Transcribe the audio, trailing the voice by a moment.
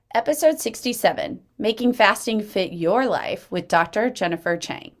Episode 67, Making Fasting Fit Your Life with Dr. Jennifer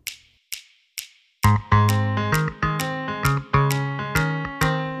Cheng.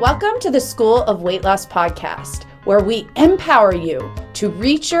 Welcome to the School of Weight Loss podcast, where we empower you to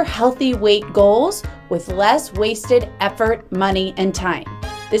reach your healthy weight goals with less wasted effort, money, and time.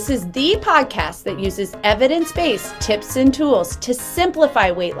 This is the podcast that uses evidence-based tips and tools to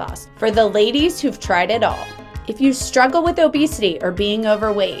simplify weight loss for the ladies who've tried it all. If you struggle with obesity or being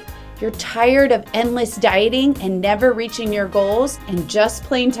overweight, you're tired of endless dieting and never reaching your goals, and just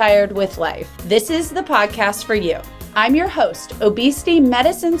plain tired with life, this is the podcast for you. I'm your host, obesity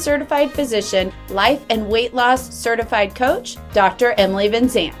medicine certified physician, life and weight loss certified coach, Dr. Emily Van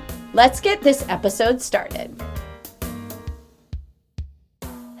Zandt. Let's get this episode started.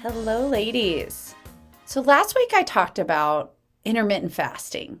 Hello, ladies. So last week I talked about intermittent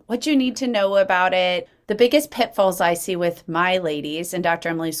fasting, what you need to know about it, the biggest pitfalls I see with my ladies in Dr.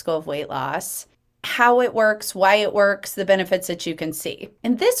 Emily's School of Weight Loss, how it works, why it works, the benefits that you can see.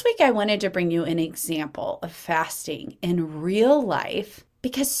 And this week I wanted to bring you an example of fasting in real life,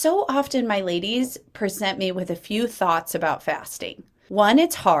 because so often my ladies present me with a few thoughts about fasting. One,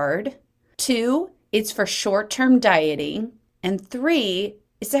 it's hard. Two, it's for short-term dieting. And three,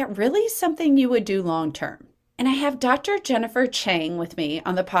 is that really something you would do long-term? And I have Dr. Jennifer Cheng with me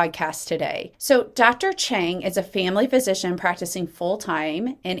on the podcast today. So Dr. Cheng is a family physician practicing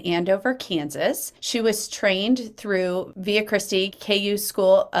full-time in Andover, Kansas. She was trained through Via Christi KU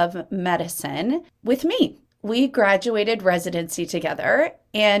School of Medicine with me. We graduated residency together,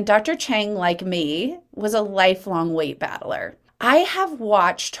 and Dr. Cheng, like me, was a lifelong weight battler. I have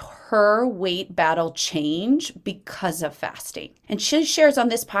watched her weight battle change because of fasting. And she shares on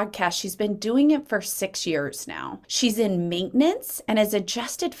this podcast, she's been doing it for 6 years now. She's in maintenance and has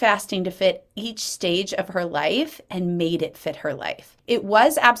adjusted fasting to fit each stage of her life and made it fit her life. It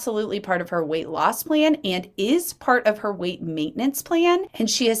was absolutely part of her weight loss plan and is part of her weight maintenance plan, and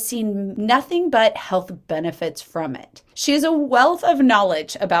she has seen nothing but health benefits from it. She has a wealth of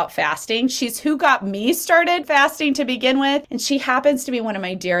knowledge about fasting. She's who got me started fasting to begin with, and she happens to be one of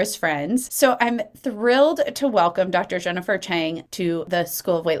my dearest friends. So I'm thrilled to welcome Dr. Jennifer Cheng to the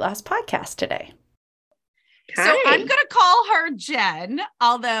School of Weight Loss podcast today. Hi. So I'm going to call her Jen,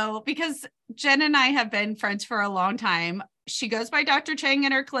 although because Jen and I have been friends for a long time. She goes by Dr. Cheng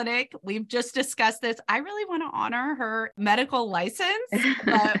in her clinic. We've just discussed this. I really want to honor her medical license,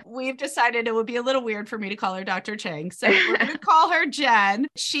 but we've decided it would be a little weird for me to call her Dr. Cheng. So we're going to call her Jen.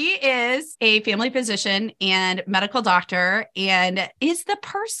 She is a family physician and medical doctor and is the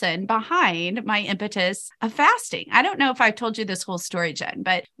person behind my impetus of fasting. I don't know if I've told you this whole story, Jen,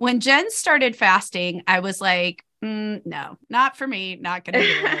 but when Jen started fasting, I was like, no, not for me, not going to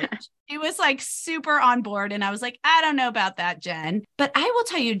do it. She was like super on board. And I was like, I don't know about that, Jen. But I will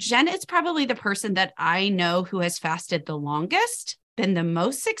tell you, Jen is probably the person that I know who has fasted the longest, been the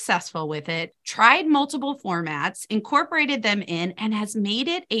most successful with it, tried multiple formats, incorporated them in, and has made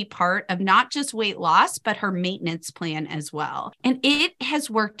it a part of not just weight loss, but her maintenance plan as well. And it has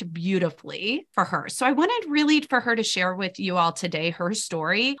worked beautifully for her. So I wanted really for her to share with you all today her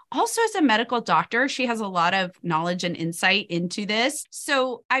story. Also, as a medical doctor, she has a lot of knowledge and insight into this.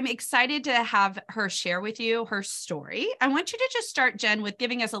 So I'm excited to have her share with you her story. I want you to just start, Jen, with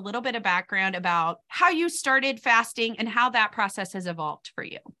giving us a little bit of background about how you started fasting and how that process has evolved for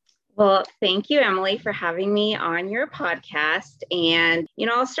you. Well, thank you, Emily, for having me on your podcast. And,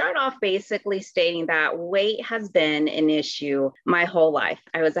 I'll start off basically stating that weight has been an issue my whole life.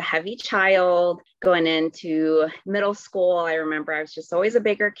 I was a heavy child going into middle school. I remember I was just always a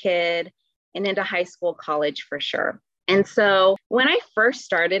bigger kid, and into high school, college for sure. And so when I first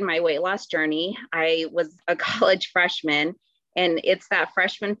started my weight loss journey, I was a college freshman, and it's that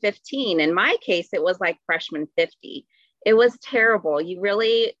freshman 15. In my case, it was like freshman 50. It was terrible. You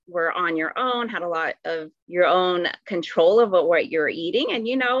really were on your own, had a lot of your own control of what you're eating. And,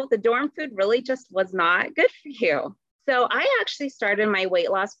 the dorm food really just was not good for you. So I actually started my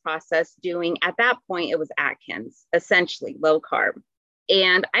weight loss process doing, at that point, it was Atkins, essentially low carb.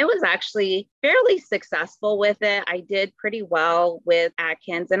 And I was actually fairly successful with it. I did pretty well with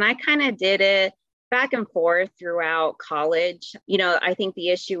Atkins, and I kind of did it back and forth throughout college. I think the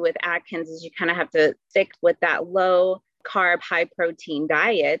issue with Atkins is you kind of have to stick with that low carb, high protein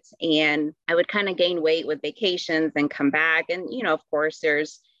diet. And I would kind of gain weight with vacations and come back. And, of course,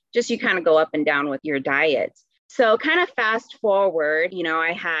 there's just, you kind of go up and down with your diet. So kind of fast forward,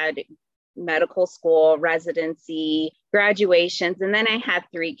 I had medical school, residency, graduations, and then I had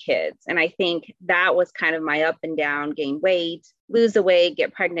 3 kids. And I think that was kind of my up and down: gain weight, lose the weight,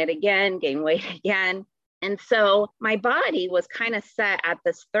 get pregnant again, gain weight again. And so my body was kind of set at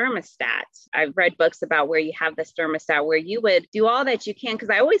this thermostat. I've read books about where you have this thermostat where you would do all that you can, because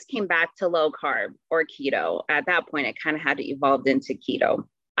I always came back to low carb or keto. At that point, it kind of had evolved into keto.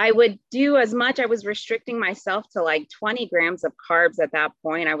 I would do as much. I was restricting myself to like 20 grams of carbs at that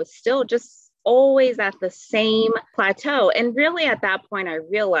point. I was still just always at the same plateau. And really at that point, I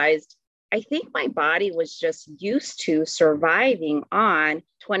realized I think my body was just used to surviving on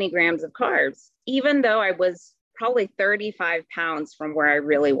 20 grams of carbs, even though I was probably 35 pounds from where I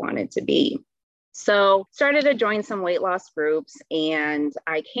really wanted to be. So started to join some weight loss groups, and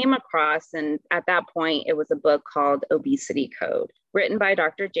I came across, and at that point, it was a book called Obesity Code, written by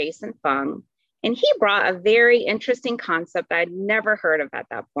Dr. Jason Fung. And he brought a very interesting concept I'd never heard of at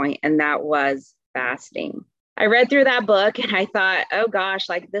that point, and that was fasting. I read through that book and I thought, oh gosh,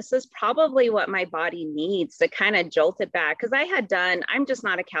 like this is probably what my body needs to kind of jolt it back. Because I'm just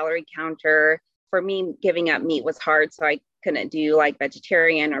not a calorie counter. For me, giving up meat was hard. So I couldn't do like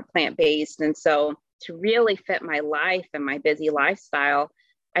vegetarian or plant-based. And so to really fit my life and my busy lifestyle,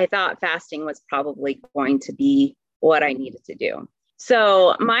 I thought fasting was probably going to be what I needed to do.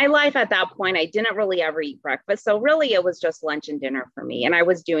 So my life at that point, I didn't really ever eat breakfast. So really it was just lunch and dinner for me. And I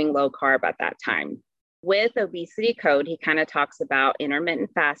was doing low carb at that time. With Obesity Code, he kind of talks about intermittent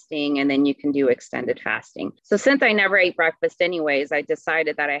fasting, and then you can do extended fasting. So since I never ate breakfast anyways, I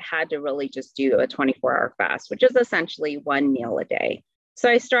decided that I had to really just do a 24-hour fast, which is essentially one meal a day. So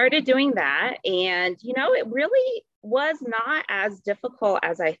I started doing that, and, it really was not as difficult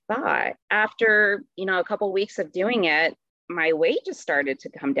as I thought. After, a couple of weeks of doing it, my weight just started to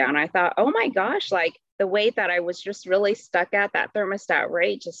come down. I thought, oh my gosh, like the weight that I was just really stuck at, that thermostat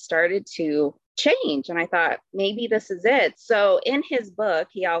rate, just started to change. And I thought, maybe this is it. So in his book,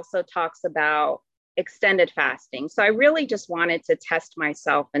 he also talks about extended fasting. So I really just wanted to test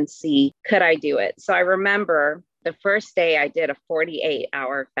myself and see, could I do it? So I remember the first day I did a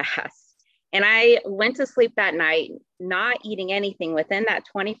 48-hour fast, and I went to sleep that night, not eating anything within that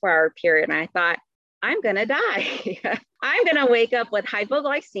 24-hour period. And I thought, I'm going to die. I'm going to wake up with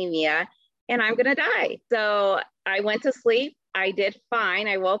hypoglycemia and I'm going to die. So I went to sleep. I did fine.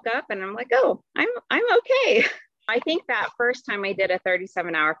 I woke up and I'm like, oh, I'm okay. I think that first time I did a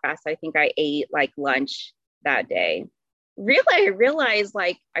 37-hour fast, I think I ate like lunch that day. Really, I realized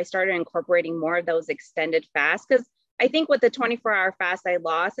like I started incorporating more of those extended fasts, because I think with the 24-hour fast I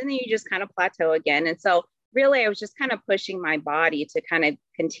lost, and then you just kind of plateau again. And so really I was just kind of pushing my body to kind of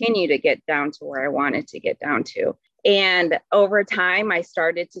continue to get down to where I wanted to get down to. And over time, I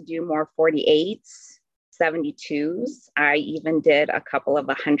started to do more 48s, 72s. I even did a couple of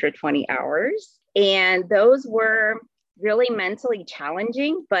 120 hours. And those were really mentally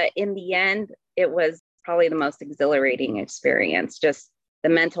challenging. But in the end, it was probably the most exhilarating experience. Just the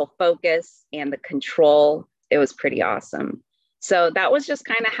mental focus and the control. It was pretty awesome. So that was just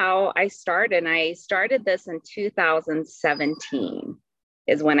kind of how I started. And I started this in 2017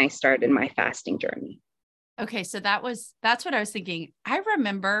 is when I started my fasting journey. Okay. So that's what I was thinking. I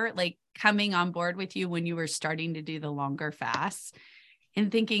remember like coming on board with you when you were starting to do the longer fasts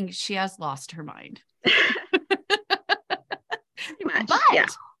and thinking she has lost her mind. Pretty much, but yeah.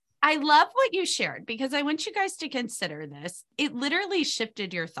 I love what you shared, because I want you guys to consider this. It literally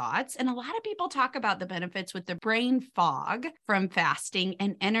shifted your thoughts. And a lot of people talk about the benefits with the brain fog from fasting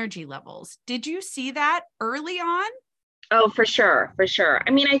and energy levels. Did you see that early on? Oh, for sure. For sure.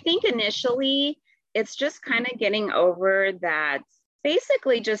 I mean, I think initially it's just kind of getting over that,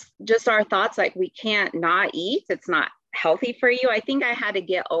 basically just our thoughts like we can't not eat. It's not healthy for you. I think I had to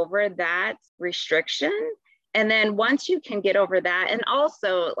get over that restriction. And then once you can get over that, and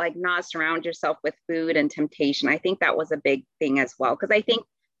also like not surround yourself with food and temptation, I think that was a big thing as well. Because I think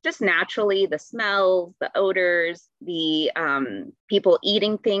just naturally the smells, the odors, the people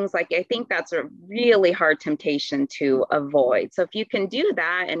eating things, like I think that's a really hard temptation to avoid. So if you can do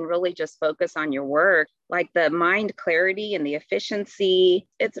that and really just focus on your work, like the mind clarity and the efficiency,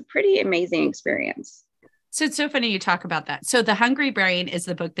 it's a pretty amazing experience. So it's so funny you talk about that. So The Hungry Brain is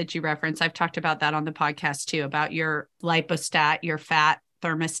the book that you reference. I've talked about that on the podcast too, about your lipostat, your fat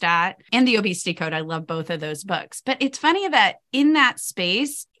thermostat, and the Obesity Code. I love both of those books. But it's funny that in that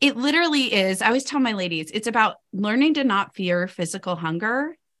space, it literally is, I always tell my ladies, it's about learning to not fear physical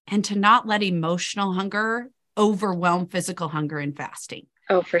hunger and to not let emotional hunger overwhelm physical hunger in fasting.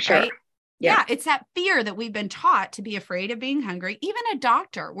 Oh, for sure. Right? Yeah. It's that fear that we've been taught to be afraid of being hungry. Even a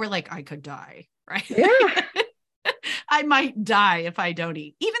doctor, we're like, I could die. Right. Yeah. I might die if I don't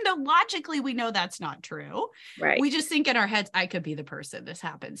eat, even though logically we know that's not true. Right. We just think in our heads, I could be the person this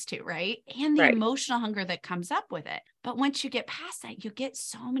happens to, right? And the Right. emotional hunger that comes up with it. But once you get past that, you get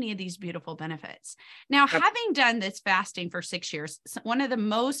so many of these beautiful benefits. Now, having done this fasting for 6 years, one of the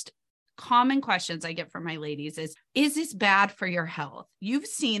most common questions I get from my ladies is this bad for your health? You've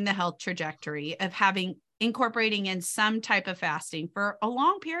seen the health trajectory of incorporating in some type of fasting for a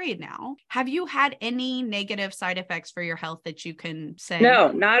long period now. Have you had any negative side effects for your health that you can say?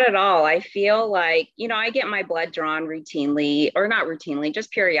 No, not at all. I feel like, I get my blood drawn routinely, or not routinely,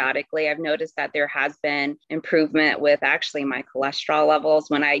 just periodically. I've noticed that there has been improvement with actually my cholesterol levels.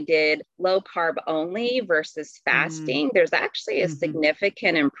 When I did low carb only versus fasting, there's actually a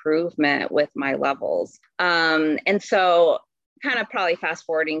significant improvement with my levels. And so kind of probably fast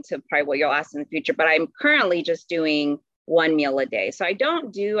forwarding to probably what you'll ask in the future, but I'm currently just doing one meal a day. So I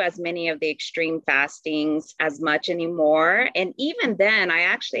don't do as many of the extreme fastings as much anymore. And even then, I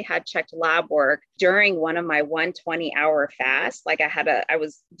actually had checked lab work during one of my 120-hour fasts. Like I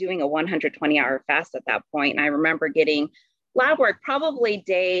was doing a 120-hour fast at that point. And I remember getting lab work probably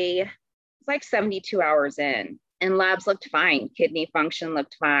it's like 72 hours in, and labs looked fine. Kidney function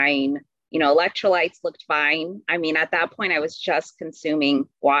looked fine. Electrolytes looked fine. I mean, at that point, I was just consuming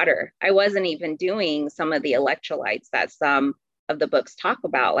water. I wasn't even doing some of the electrolytes that some of the books talk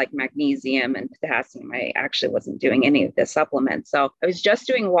about, like magnesium and potassium. I actually wasn't doing any of the supplements. So I was just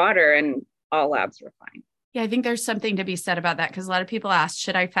doing water, and all labs were fine. Yeah, I think there's something to be said about that, because a lot of people ask,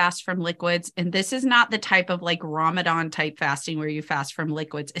 should I fast from liquids? And this is not the type of like Ramadan type fasting where you fast from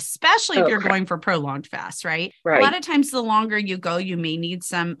liquids, especially if you're going for prolonged fasts, right? A lot of times, the longer you go, you may need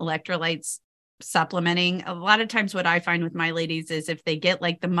some electrolytes supplementing. A lot of times what I find with my ladies is if they get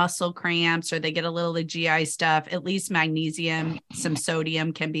like the muscle cramps or they get a little of the GI stuff, at least magnesium, some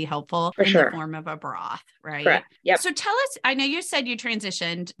sodium can be helpful the form of a broth, right? Correct. Yep. So tell us, I know you said you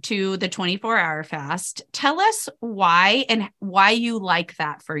transitioned to the 24-hour fast. Tell us why and why you like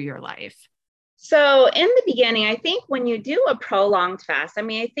that for your life. So in the beginning, I think when you do a prolonged fast,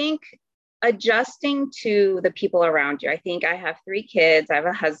 I think adjusting to the people around you. I think I have 3 kids. I have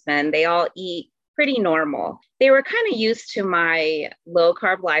a husband. They all eat pretty normal. They were kind of used to my low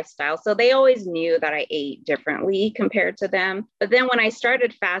carb lifestyle. So they always knew that I ate differently compared to them. But then when I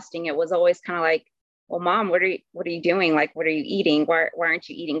started fasting, it was always kind of like, well, Mom, what are you doing? Like, what are you eating? Why aren't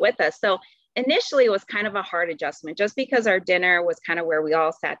you eating with us? So initially, it was kind of a hard adjustment just because our dinner was kind of where we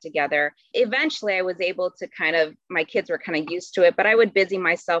all sat together. Eventually, I was able to my kids were kind of used to it, but I would busy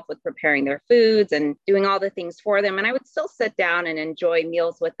myself with preparing their foods and doing all the things for them. And I would still sit down and enjoy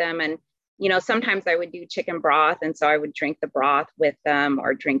meals with them. And, sometimes I would do chicken broth. And so I would drink the broth with them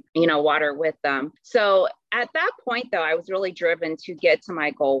or drink, water with them. So at that point, though, I was really driven to get to my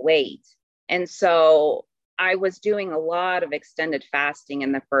goal weight. And so I was doing a lot of extended fasting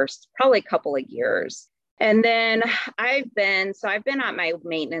in the first probably couple of years. And then I've been at my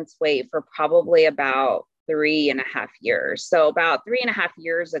maintenance weight for probably about 3.5 years. So about 3.5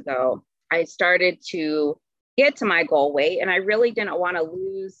 years ago, I started to get to my goal weight, and I really didn't want to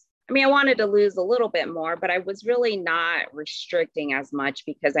lose. I wanted to lose a little bit more, but I was really not restricting as much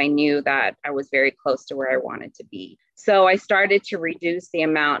because I knew that I was very close to where I wanted to be. So I started to reduce the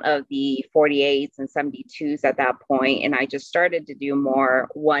amount of the 48s and 72s at that point, and I just started to do more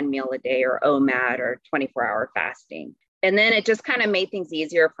one meal a day or OMAD or 24-hour fasting. And then it just kind of made things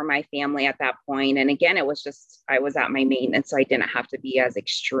easier for my family at that point. And again, I was at my maintenance, so I didn't have to be as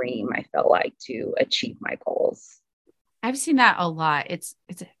extreme, I felt like, to achieve my goals. I've seen that a lot. It's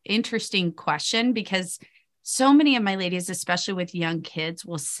an interesting question because so many of my ladies, especially with young kids,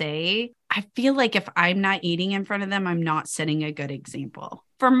 will say, I feel like if I'm not eating in front of them, I'm not setting a good example.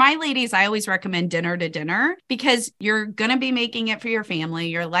 For my ladies, I always recommend dinner to dinner because you're going to be making it for your family.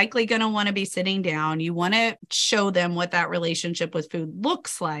 You're likely going to want to be sitting down. You want to show them what that relationship with food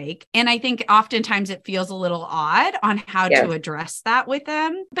looks like. And I think oftentimes it feels a little odd on how to address that with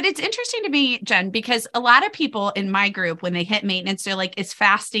them. But it's interesting to me, Jen, because a lot of people in my group, when they hit maintenance, they're like, is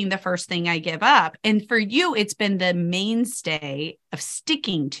fasting the first thing I give up? And for you, it's been the mainstay of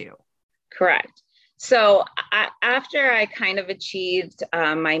sticking to. Correct. So after I kind of achieved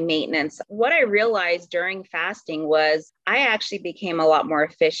my maintenance, what I realized during fasting was I actually became a lot more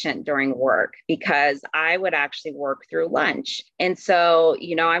efficient during work because I would actually work through lunch. And so,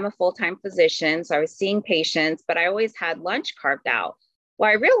 I'm a full-time physician, so I was seeing patients, but I always had lunch carved out. Well,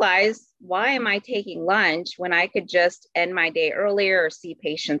 I realized, why am I taking lunch when I could just end my day earlier or see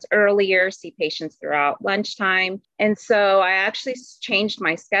patients earlier, see patients throughout lunchtime? And so I actually changed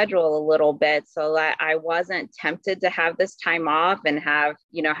my schedule a little bit so that I wasn't tempted to have this time off and have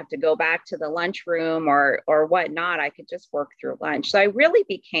to go back to the lunchroom or whatnot. I could just work through lunch. So I really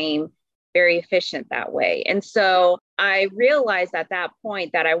became very efficient that way. And so I realized at that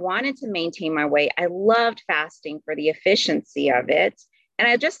point that I wanted to maintain my weight. I loved fasting for the efficiency of it. And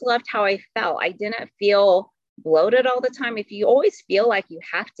I just loved how I felt. I didn't feel bloated all the time. If you always feel like you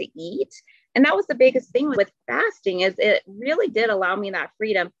have to eat, and that was the biggest thing with fasting, is it really did allow me that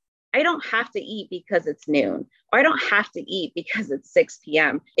freedom. I don't have to eat because it's noon, or I don't have to eat because it's 6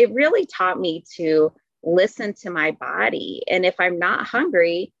 p.m. It really taught me to listen to my body. And if I'm not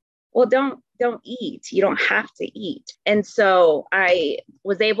hungry, well, don't eat. You don't have to eat. And so I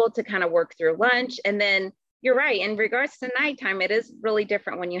was able to kind of work through lunch. And then you're right. In regards to nighttime, it is really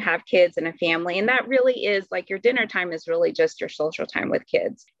different when you have kids and a family. And that really is like your dinner time is really just your social time with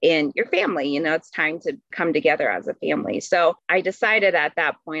kids and your family. It's time to come together as a family. So I decided at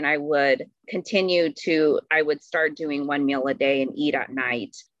that point I would start doing one meal a day and eat at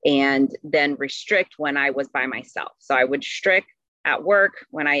night, and then restrict when I was by myself. So I would restrict at work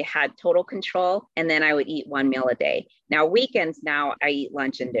when I had total control, and then I would eat one meal a day. Now, weekends, now I eat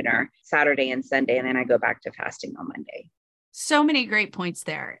lunch and dinner Saturday and Sunday, and then I go back to fasting on Monday. So many great points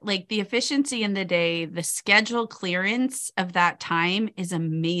there. Like the efficiency in the day, the schedule clearance of that time is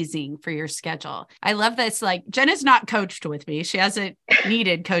amazing for your schedule. I love this. Like Jen is not coached with me. She hasn't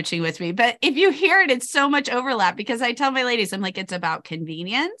needed coaching with me, but if you hear it, it's so much overlap, because I tell my ladies, I'm like, it's about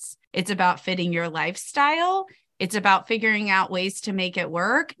convenience. It's about fitting your lifestyle. It's about figuring out ways to make it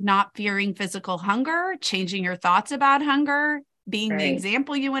work, not fearing physical hunger, changing your thoughts about hunger, being the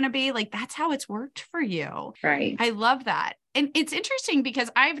example you want to be. Like, that's how it's worked for you. Right. I love that. And it's interesting because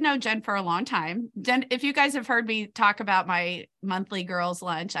I've known Jen for a long time. Jen, if you guys have heard me talk about my monthly girls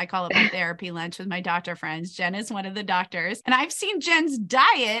lunch, I call it my therapy lunch with my doctor friends. Jen is one of the doctors, and I've seen Jen's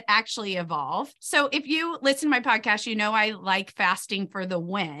diet actually evolve. So if you listen to my podcast, I like fasting for the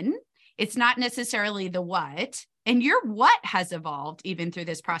when. It's not necessarily the what. And your what has evolved even through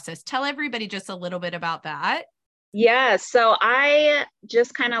this process. Tell everybody just a little bit about that. Yeah. So I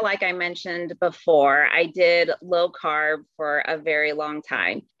just kind of, like I mentioned before, I did low carb for a very long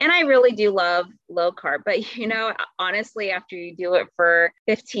time. And I really do love low carb. But, honestly, after you do it for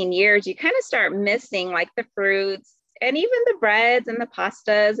 15 years, you kind of start missing like the fruits and even the breads and the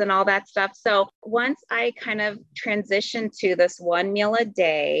pastas and all that stuff. So once I kind of transitioned to this one meal a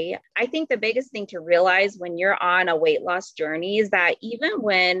day, I think the biggest thing to realize when you're on a weight loss journey is that even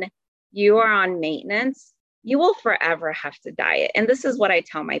when you are on maintenance, you will forever have to diet. And this is what I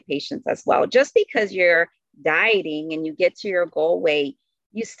tell my patients as well. Just because you're dieting and you get to your goal weight,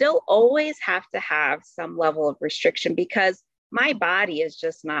 you still always have to have some level of restriction, because my body is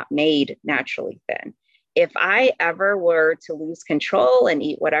just not made naturally thin. If I ever were to lose control and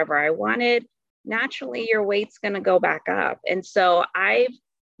eat whatever I wanted, naturally your weight's going to go back up. And so I've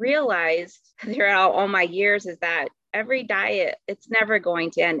realized throughout all my years is that every diet, it's never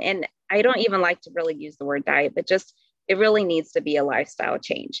going to end. And I don't even like to really use the word diet, but just it really needs to be a lifestyle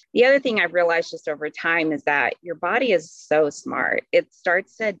change. The other thing I've realized just over time is that your body is so smart. It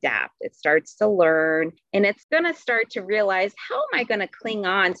starts to adapt, it starts to learn, and it's going to start to realize, how am I going to cling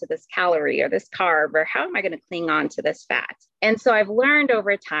on to this calorie or this carb, or how am I going to cling on to this fat? And so I've learned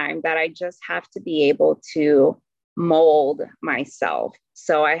over time that I just have to be able to mold myself.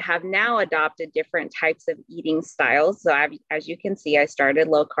 So I have now adopted different types of eating styles. So as you can see, I started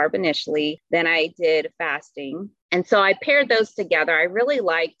low carb initially, then I did fasting. And so I paired those together. I really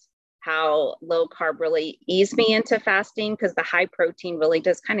liked how low carb really eased me into fasting, because the high protein really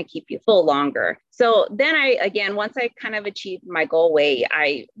does kind of keep you full longer. So then once I kind of achieved my goal weight,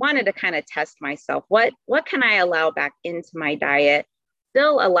 I wanted to kind of test myself. What can I allow back into my diet,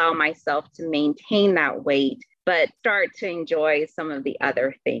 still allow myself to maintain that weight, but start to enjoy some of the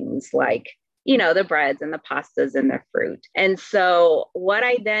other things like, the breads and the pastas and the fruit. And so what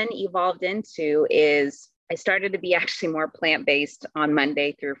I then evolved into is I started to be actually more plant-based on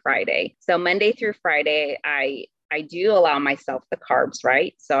Monday through Friday. So Monday through Friday, I do allow myself the carbs,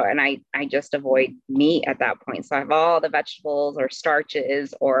 right? So, and I just avoid meat at that point. So I have all the vegetables or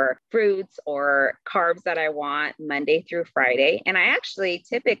starches or fruits or carbs that I want Monday through Friday. And I actually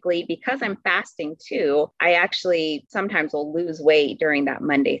typically, because I'm fasting too, I actually sometimes will lose weight during that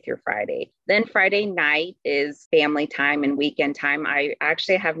Monday through Friday. Then Friday night is family time and weekend time. I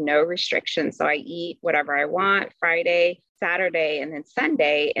actually have no restrictions. So I eat whatever I want Friday, Saturday, and then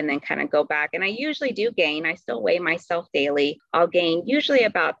Sunday, and then kind of go back. And I usually do gain. I still weigh myself daily. I'll gain usually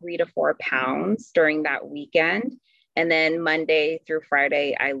about 3 to 4 pounds during that weekend. And then Monday through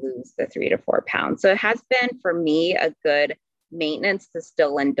Friday, I lose the 3 to 4 pounds. So it has been for me a good maintenance to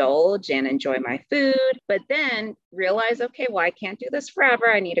still indulge and enjoy my food, but then realize, okay, well, I can't do this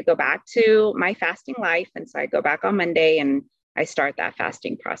forever. I need to go back to my fasting life. And so I go back on Monday and I start that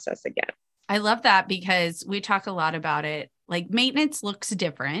fasting process again. I love that because we talk a lot about it. Like maintenance looks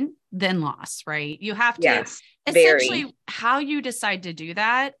different than loss, right? You have to Yes, essentially very. how you decide to do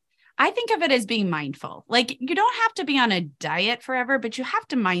that. I think of it as being mindful. Like you don't have to be on a diet forever, but you have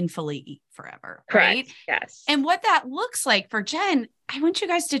to mindfully eat forever, right? Correct. Yes. And what that looks like for Jen, I want you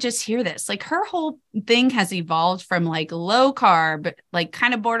guys to just hear this. Like her whole thing has evolved from like low carb, like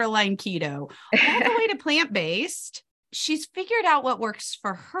kind of borderline keto, all the way to plant-based. She's figured out what works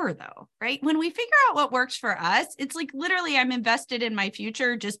for her though, right? When we figure out what works for us, it's like literally I'm invested in my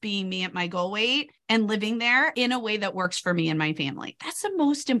future, just being me at my goal weight and living there in a way that works for me and my family. That's the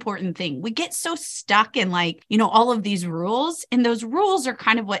most important thing. We get so stuck in like, all of these rules, and those rules are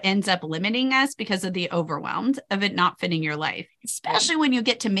kind of what ends up limiting us because of the overwhelmed of it not fitting your life. Especially when you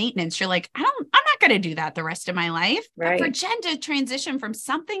get to maintenance, you're like, I'm not going to do that the rest of my life. Right. But for Jen to transition from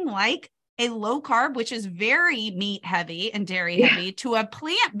something like a low carb, which is very meat heavy and dairy heavy, to a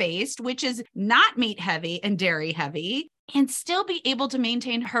plant-based, which is not meat heavy and dairy heavy, and still be able to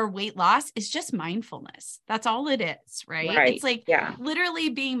maintain her weight loss is just mindfulness. That's all it is, right? It's like literally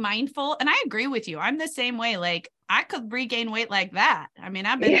being mindful. And I agree with you. I'm the same way. Like I could regain weight like that. I mean,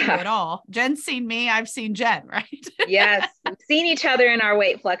 I've been through it all. Jen's seen me. I've seen Jen, right? Yes. We've seen each other in our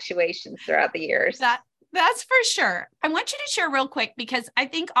weight fluctuations throughout the years. That's for sure. I want you to share real quick, because I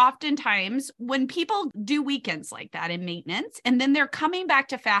think oftentimes when people do weekends like that in maintenance, and then they're coming back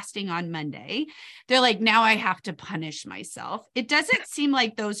to fasting on Monday, they're like, now I have to punish myself. It doesn't seem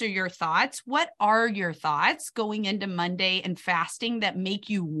like those are your thoughts. What are your thoughts going into Monday and fasting that make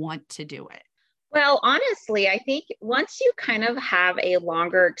you want to do it? Well, honestly, I think once you kind of have a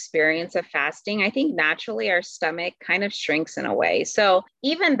longer experience of fasting, I think naturally our stomach kind of shrinks in a way. So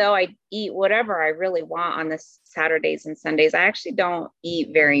even though I eat whatever I really want on the Saturdays and Sundays, I actually don't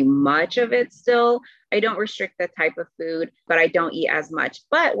eat very much of it still. I don't restrict the type of food, but I don't eat as much.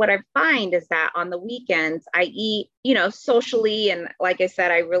 But what I find is that on the weekends, I eat, socially. And like I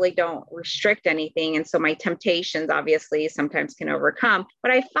said, I really don't restrict anything. And so my temptations obviously sometimes can overcome.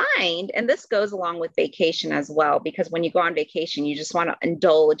 But I find, and this goes along with vacation as well, because when you go on vacation, you just want to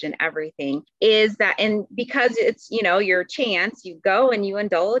indulge in everything, is that, and because it's, your chance, you go and you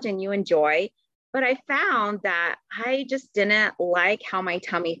indulge and you enjoy. But I found that I just didn't like how my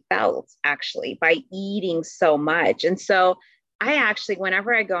tummy felt actually by eating so much. And so I actually,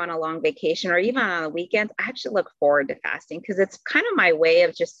 whenever I go on a long vacation or even on the weekends, I actually look forward to fasting because it's kind of my way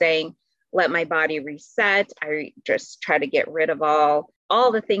of just saying, let my body reset. I just try to get rid of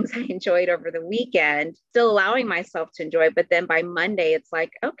all the things I enjoyed over the weekend, still allowing myself to enjoy. But then by Monday, it's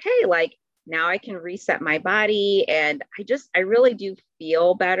like, okay, like now I can reset my body. And I really do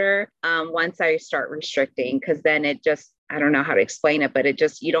feel better once I start restricting, because then I don't know how to explain it, but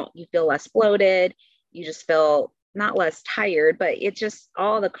you feel less bloated. You just feel not less tired, but it just,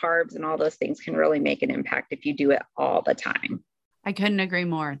 all the carbs and all those things can really make an impact if you do it all the time. I couldn't agree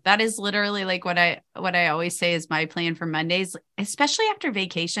more. That is literally like what I always say is my plan for Mondays, especially after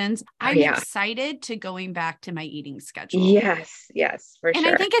vacations. I'm excited to going back to my eating schedule. Yes, for sure. And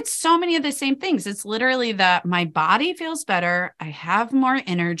I think it's so many of the same things. It's literally that my body feels better. I have more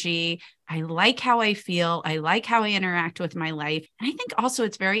energy. I like how I feel. I like how I interact with my life. And I think also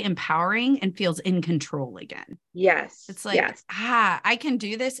it's very empowering and feels in control again. Yes. It's like, I can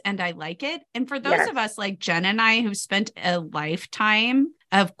do this and I like it. And for those of us like Jen and I who spent a lifetime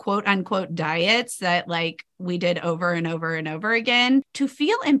of quote unquote diets that like we did over and over and over again, to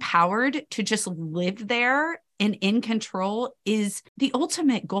feel empowered to just live there and in control is the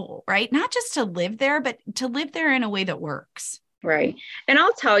ultimate goal, right? Not just to live there, but to live there in a way that works. Right. And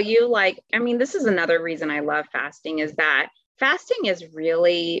I'll tell you, this is another reason I love fasting, is that fasting is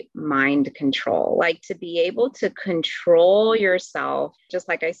really mind control, like to be able to control yourself. Just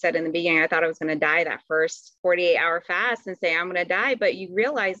like I said in the beginning, I thought I was going to die that first 48-hour fast and say, I'm going to die, but you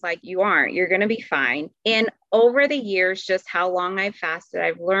realize like you aren't, you're going to be fine. And over the years, just how long I've fasted,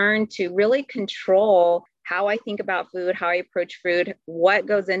 I've learned to really control how I think about food, how I approach food, what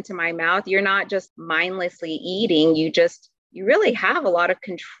goes into my mouth. You're not just mindlessly eating. You just you really have a lot of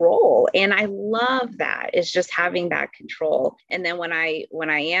control. And I love that. It's just having that control. And then when I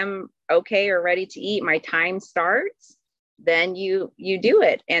am okay or ready to eat, my time starts, then you do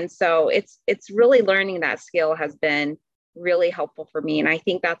it. And so it's really learning that skill has been really helpful for me. And I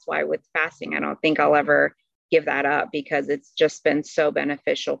think that's why with fasting, I don't think I'll ever give that up, because it's just been so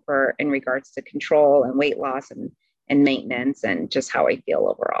beneficial for in regards to control and weight loss and maintenance and just how I feel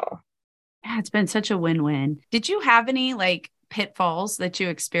overall. Yeah, it's been such a win-win. Did you have any like pitfalls that you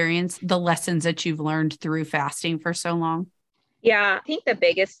experienced, the lessons that you've learned through fasting for so long? Yeah, I think the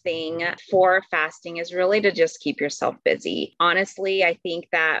biggest thing for fasting is really to just keep yourself busy. Honestly, I think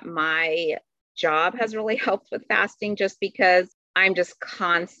that my job has really helped with fasting just because I'm just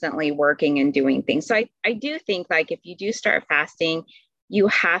constantly working and doing things. So I do think like if you do start fasting, you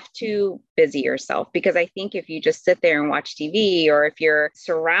have to busy yourself, because I think if you just sit there and watch TV, or if you're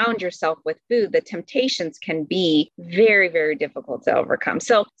surround yourself with food, the temptations can be very, very difficult to overcome.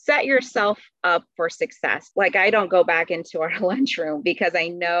 So set yourself up for success. Like I don't go back into our lunchroom because I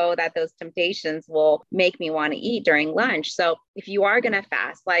know that those temptations will make me want to eat during lunch. So if you are going to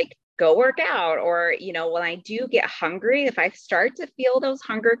fast, like go work out, or when I do get hungry, if I start to feel those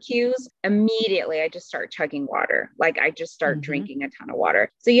hunger cues, immediately I just start chugging water. Like I just start drinking a ton of water.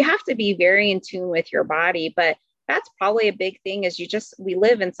 So you have to be very in tune with your body. But that's probably a big thing, is we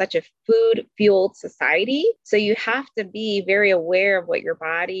live in such a food fueled society. So you have to be very aware of what your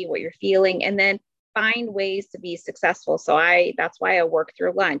body, what you're feeling, and then find ways to be successful. So that's why I work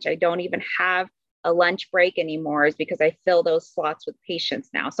through lunch. I don't even have a lunch break anymore, is because I fill those slots with patients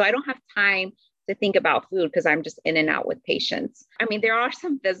now. So I don't have time to think about food because I'm just in and out with patients. I mean, there are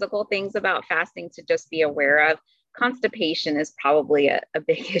some physical things about fasting to just be aware of. Constipation is probably a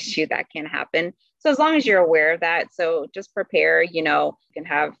big issue that can happen. So as long as you're aware of that, so just prepare, you can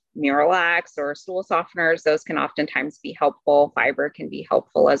have Miralax or stool softeners. Those can oftentimes be helpful. Fiber can be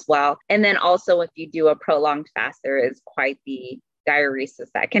helpful as well. And then also if you do a prolonged fast, there is quite the diuresis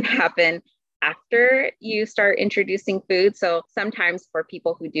that can happen after you start introducing food. So sometimes for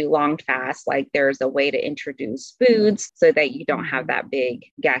people who do long fasts, like there's a way to introduce foods so that you don't have that big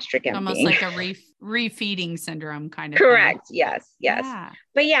gastric emptying. Almost like a refeeding syndrome kind of Correct. thing. Yes. Yeah.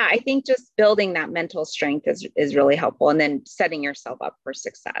 But yeah, I think just building that mental strength is really helpful. And then setting yourself up for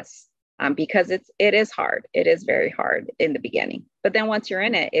success. Because it is hard. It is very hard in the beginning. But then once you're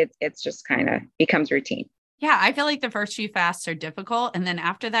in it, it's just kind of becomes routine. Yeah, I feel like the first few fasts are difficult. And then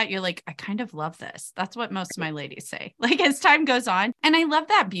after that, you're like, I kind of love this. That's what most of my ladies say, like as time goes on. And I love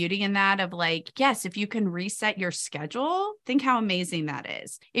that beauty in that of like, yes, if you can reset your schedule, think how amazing that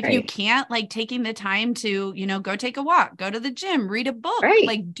is. If you can't, like taking the time to, go take a walk, go to the gym, read a book,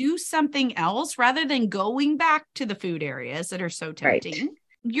 like do something else rather than going back to the food areas that are so tempting.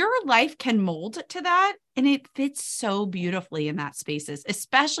 Your life can mold to that, and it fits so beautifully in that spaces,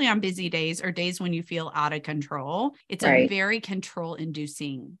 especially on busy days or days when you feel out of control. It's a very control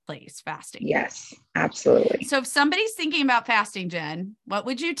inducing place, fasting. Yes, absolutely. So if somebody's thinking about fasting, Jen, what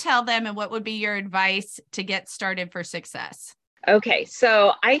would you tell them, and what would be your advice to get started for success? Okay.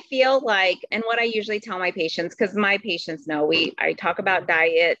 So I feel like, and what I usually tell my patients, because my patients know I talk about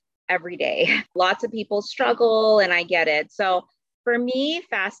diet every day. Lots of people struggle, and I get it. So for me,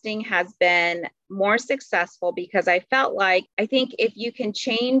 fasting has been more successful because I think if you can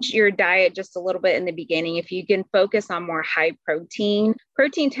change your diet just a little bit in the beginning, if you can focus on more high protein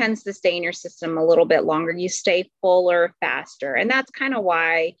tends to stay in your system a little bit longer. You stay fuller faster. And that's kind of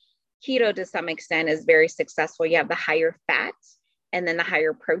why keto to some extent is very successful. You have the higher fats and then the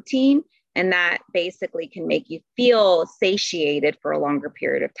higher protein, and that basically can make you feel satiated for a longer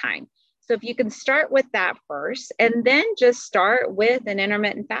period of time. So if you can start with that first, and then just start with an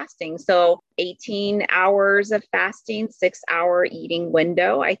intermittent fasting. So 18 hours of fasting, 6-hour eating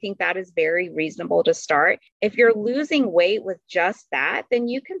window. I think that is very reasonable to start. If you're losing weight with just that, then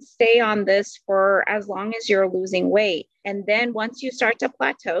you can stay on this for as long as you're losing weight. And then once you start to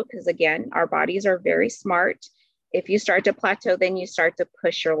plateau, because again, our bodies are very smart. If you start to plateau, then you start to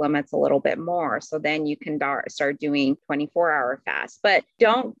push your limits a little bit more. So then you can start doing 24-hour fast, but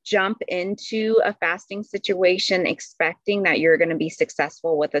don't jump into a fasting situation expecting that you're going to be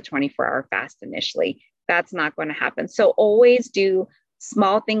successful with a 24-hour fast initially. That's not going to happen. So always do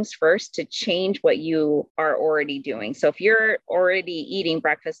small things first to change what you are already doing. So if you're already eating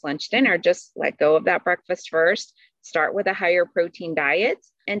breakfast, lunch, dinner, just let go of that breakfast first. Start with a higher protein diet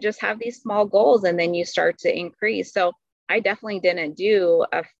and just have these small goals, and then you start to increase. So I definitely didn't do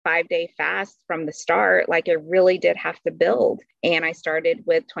a 5-day fast from the start. Like I really did have to build. And I started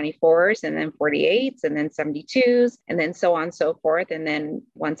with 24s and then 48s and then 72s and then so on and so forth. And then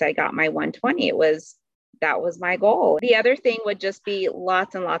once I got my 120, it was that was my goal. The other thing would just be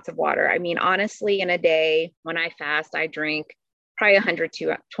lots and lots of water. I mean, honestly, in a day when I fast, I drink probably 100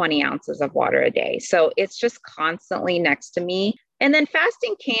 to 20 ounces of water a day. So it's just constantly next to me. And then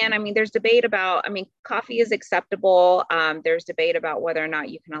fasting there's debate about, coffee is acceptable. There's debate about whether or not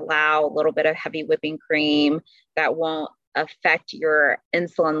you can allow a little bit of heavy whipping cream that won't affect your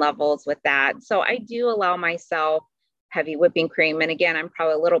insulin levels with that. So I do allow myself heavy whipping cream. And again, I'm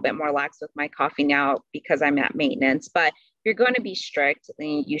probably a little bit more lax with my coffee now because I'm at maintenance, but if you're going to be strict,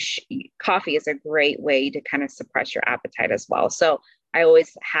 then coffee is a great way to kind of suppress your appetite as well. So I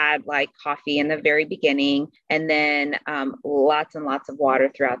always had like coffee in the very beginning, and then lots and lots of water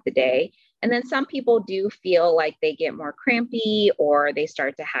throughout the day. And then some people do feel like they get more crampy or they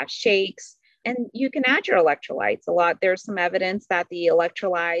start to have shakes. And you can add your electrolytes a lot. There's some evidence that the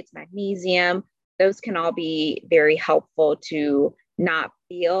electrolytes, magnesium, those can all be very helpful to not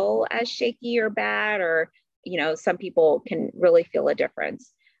feel as shaky or bad, or, some people can really feel a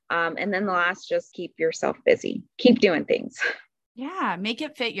difference. And then the last, just keep yourself busy, keep doing things. Yeah, make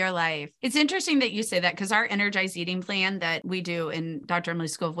it fit your life. It's interesting that you say that, because our energized eating plan that we do in Dr.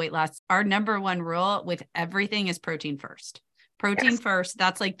 Emily's School of Weight Loss, our number one rule with everything is protein first. Protein first.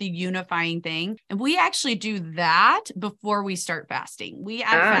 That's like the unifying thing. And we actually do that before we start fasting. We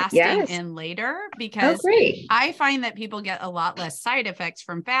add fasting in later because I find that people get a lot less side effects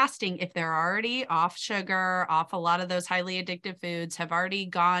from fasting if they're already off sugar, off a lot of those highly addictive foods, have already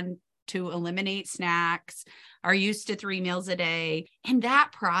gone to eliminate snacks, are used to 3 meals a day. And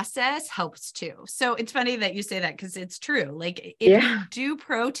that process helps too. So it's funny that you say that, because it's true. Like if you do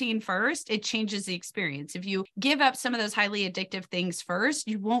protein first, it changes the experience. If you give up some of those highly addictive things first,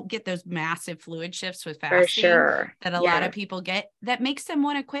 you won't get those massive fluid shifts with fasting that a lot of people get, that makes them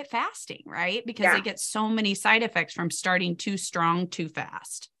want to quit fasting, right? Because they get so many side effects from starting too strong, too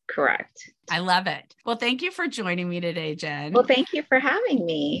fast. Correct. I love it. Well, thank you for joining me today, Jen. Well, thank you for having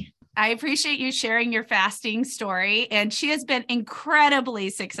me. I appreciate you sharing your fasting story, and she has been incredibly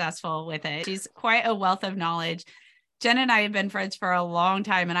successful with it. She's quite a wealth of knowledge. Jen and I have been friends for a long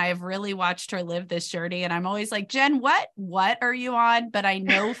time, and I have really watched her live this journey. And I'm always like, Jen, what are you on? But I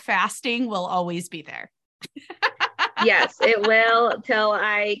know fasting will always be there. Yes, it will. Till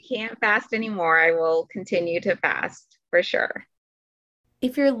I can't fast anymore, I will continue to fast for sure.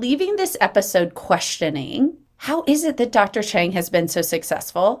 If you're leaving this episode questioning, how is it that Dr. Cheng has been so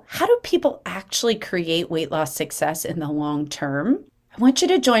successful? How do people actually create weight loss success in the long term? I want you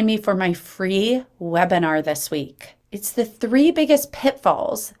to join me for my free webinar this week. It's the 3 biggest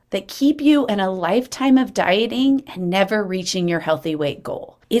pitfalls that keep you in a lifetime of dieting and never reaching your healthy weight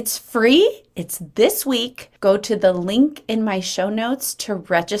goal. It's free. It's this week. Go to the link in my show notes to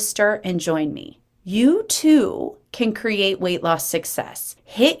register and join me. You too can create weight loss success,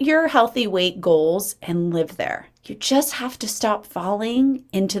 hit your healthy weight goals, and live there. You just have to stop falling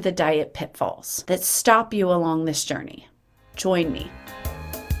into the diet pitfalls that stop you along this journey. Join me.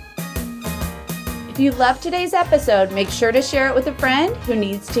 If you loved today's episode, make sure to share it with a friend who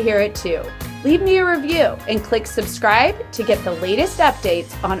needs to hear it too. Leave me a review and click subscribe to get the latest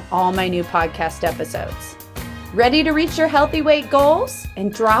updates on all my new podcast episodes. Ready to reach your healthy weight goals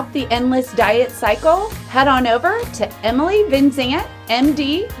and drop the endless diet cycle? Head on over to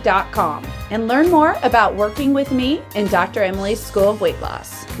emilyvinzantmd.com and learn more about working with me in Dr. Emily's School of Weight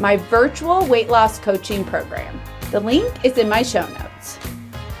Loss, my virtual weight loss coaching program. The link is in my show notes.